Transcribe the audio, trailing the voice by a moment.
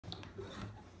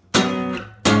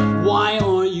Why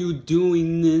are you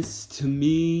doing this to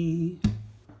me?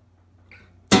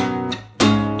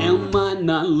 Am I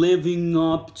not living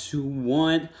up to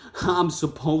what I'm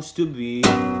supposed to be?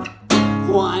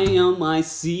 Why am I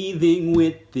seething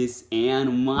with this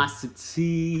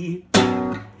animosity?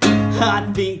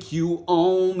 I think you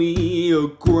owe me a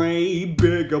great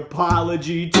big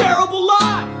apology. Terrible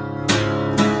lie!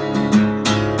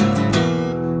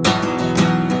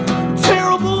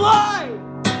 Terrible lie!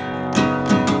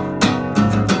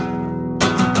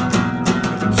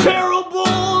 Terrible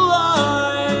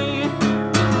lie!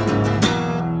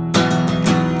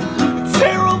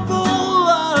 Terrible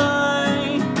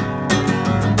lie!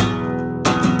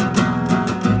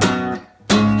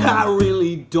 I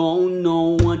really don't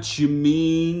know what you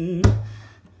mean.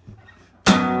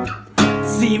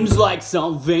 Seems like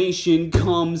salvation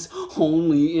comes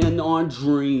only in our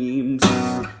dreams.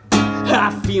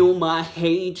 I feel my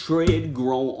hatred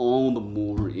grow all the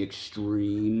more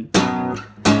extreme.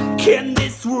 Can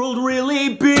this world really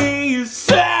be as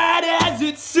sad as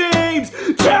it seems?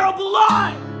 Terrible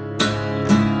lie!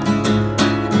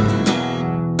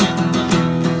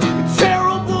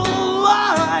 Terrible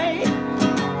lie!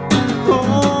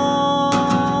 Oh,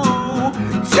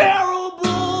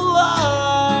 terrible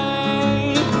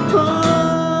lie!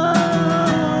 Oh,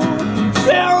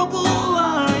 terrible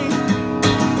lie!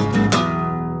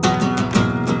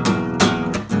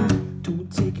 Don't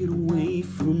take it away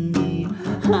from me.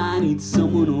 I need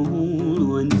someone to hold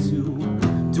on to.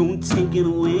 Don't take it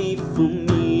away from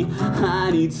me.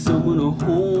 I need someone to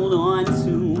hold on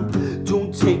to.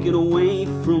 Don't take it away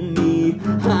from me.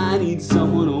 I need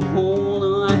someone to hold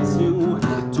on to.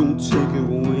 Don't take it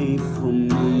away from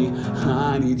me.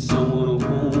 I need someone to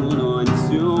hold on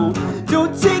to.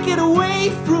 Don't take it away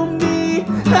from me.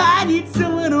 I need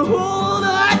someone to hold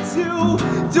on to.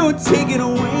 Don't take it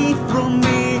away from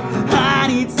me. I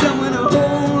need someone to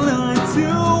hold on to.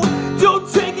 Don't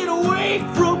take it away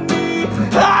from me.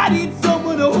 I need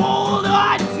someone to hold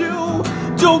on to.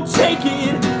 Don't take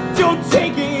it. Don't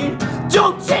take it.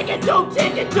 Don't take it. Don't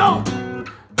take it. Don't.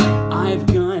 I've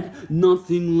got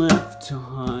nothing left to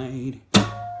hide.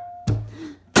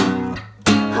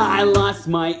 I lost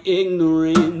my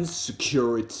ignorance,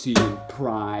 security, and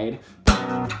pride.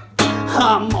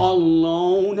 I'm all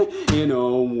alone in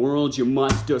a world you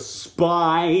must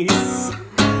despise.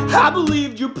 I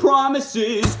believed your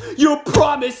promises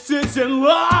and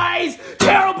lies.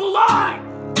 Terrible lie!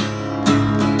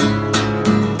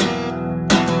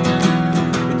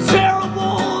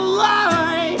 Terrible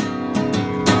lie!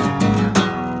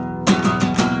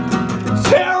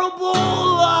 Terrible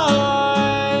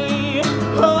lie!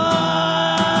 Ah,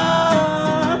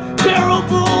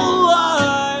 terrible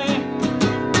lie!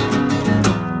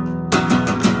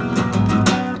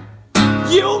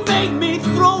 You make me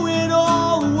throw it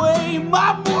all away.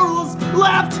 My morals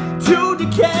left to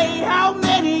decay. How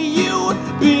many you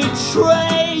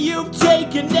betray? You've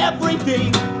taken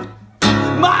everything.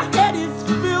 My head is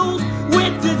filled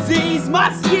with disease.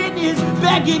 My skin is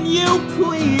begging you,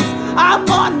 please. I'm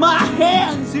on my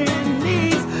hands and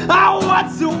knees. I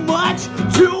want so much.